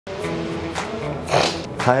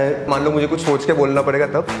हाय, मान लो मुझे कुछ सोच के बोलना पड़ेगा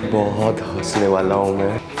तब। बहुत हंसने वाला हूँ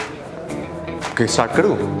मैं। ओके, स्टार्ट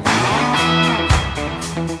करूँ?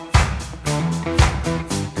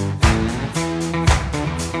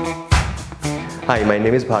 Hi, my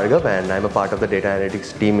name is Bhargab and I'm a part of the data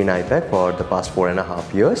analytics team in IPAC for the past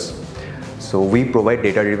 4.5 years. So we provide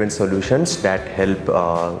data-driven solutions that help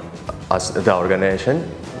the organization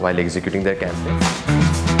while executing their campaigns.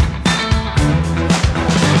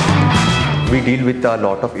 We deal with a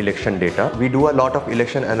lot of election data. We do a lot of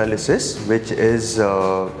election analysis, which is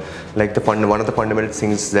like one of the fundamental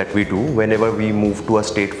things that we do. Whenever we move to a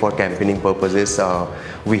state for campaigning purposes,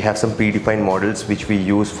 we have some predefined models which we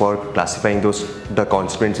use for classifying the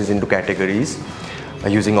constituencies into categories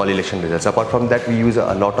using all election results. Apart from that, we use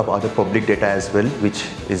a lot of other public data as well, which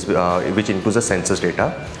includes the census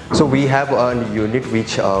data. So we have a unit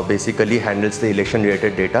which basically handles the election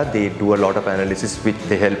related data. They do a lot of analysis, which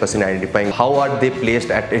they help us in identifying how are they placed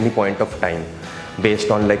at any point of time based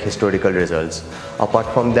on like historical results. Apart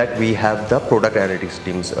from that, we have the product analytics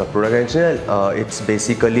teams. Product analytics, it's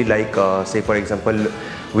basically like say for example,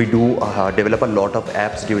 we do develop a lot of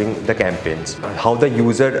apps during the campaigns. How the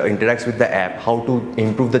user interacts with the app, how to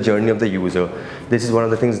improve the journey of the user. This is one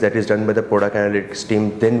of the things that is done by the product analytics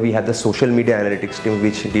team. Then we have the social media analytics team,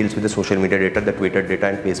 which deals with the social media data, the Twitter data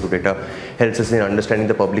and Facebook data, helps us in understanding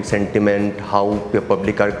the public sentiment, how the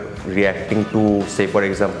public are reacting to, say for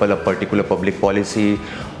example, a particular public policy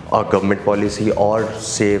or government policy, or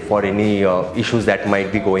say for any issues that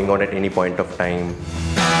might be going on at any point of time.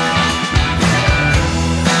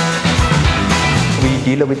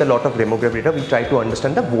 We deal with a lot of demographic data. We try to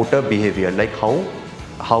understand the voter behavior, like how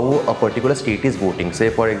a particular state is voting. Say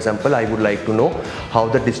for example, I would like to know how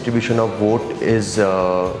the distribution of vote is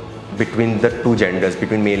between the two genders,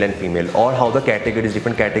 between male and female, or how the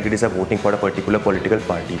different categories are voting for a particular political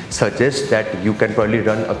party. Suggest that you can probably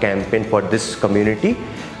run a campaign for this community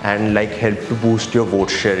and like help to boost your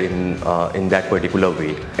vote share in that particular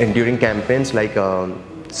way. And during campaigns, like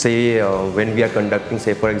say when we are conducting,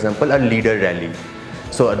 say for example, a leader rally.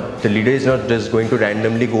 So the leader is not just going to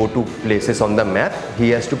randomly go to places on the map. He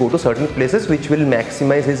has to go to certain places which will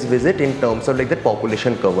maximize his visit in terms of like the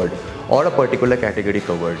population covered or a particular category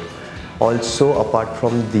covered. Also, apart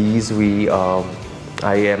from these,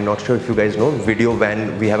 I am not sure if you guys know, video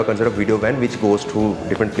van. We have a concept of video van which goes to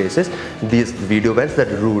different places. These video vans, the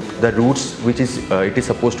routes which it is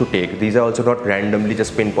supposed to take, these are also not randomly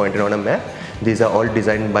just pinpointed on a map. These are all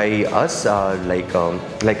designed by us, like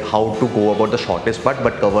how to go about the shortest part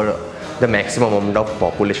but cover the maximum amount of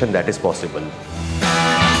population that is possible.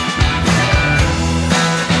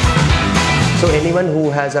 So anyone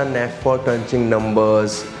who has a knack for crunching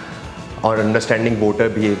numbers or understanding voter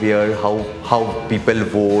behavior, how people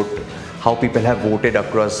vote, how people have voted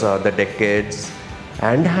across the decades,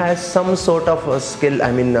 and has some sort of a skill,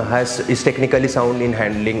 is technically sound in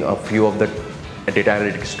handling a few of the data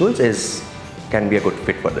analytics tools, can be a good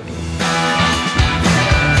fit for the team.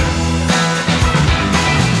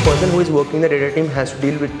 The person who is working in the data team has to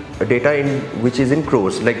deal with data which is in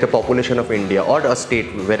crores, like the population of India or a state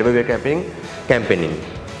wherever we are campaigning.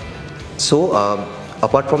 So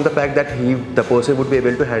apart from the fact that the person would be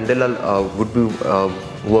able to handle, would be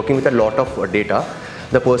working with a lot of data,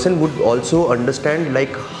 the person would also understand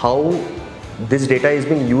like how this data is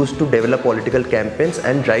being used to develop political campaigns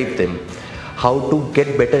and drive them. How to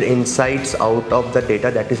get better insights out of the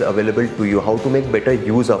data that is available to you, how to make better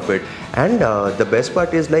use of it. And the best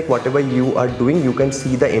part is like whatever you are doing, you can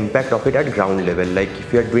see the impact of it at ground level. Like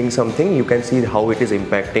if you are doing something, you can see how it is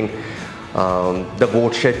impacting the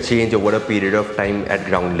vote share change over a period of time at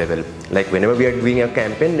ground level. Like whenever we are doing a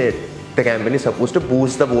campaign, the campaign is supposed to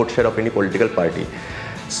boost the vote share of any political party.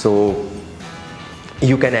 So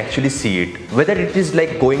you can actually see it. Whether it is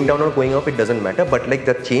like going down or going up, it doesn't matter, but like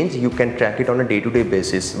the change, you can track it on a day-to-day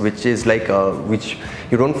basis, which is like which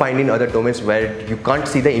you don't find in other domains where you can't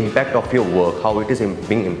see the impact of your work, how it is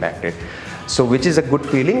being impacted. So which is a good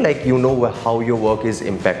feeling, like you know how your work is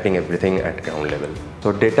impacting everything at ground level.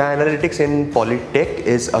 So data analytics in Polytech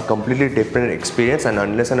is a completely different experience, and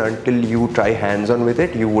unless and until you try hands-on with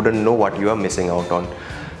it, you wouldn't know what you are missing out on.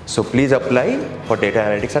 So please apply for data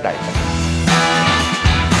analytics at I-PAC.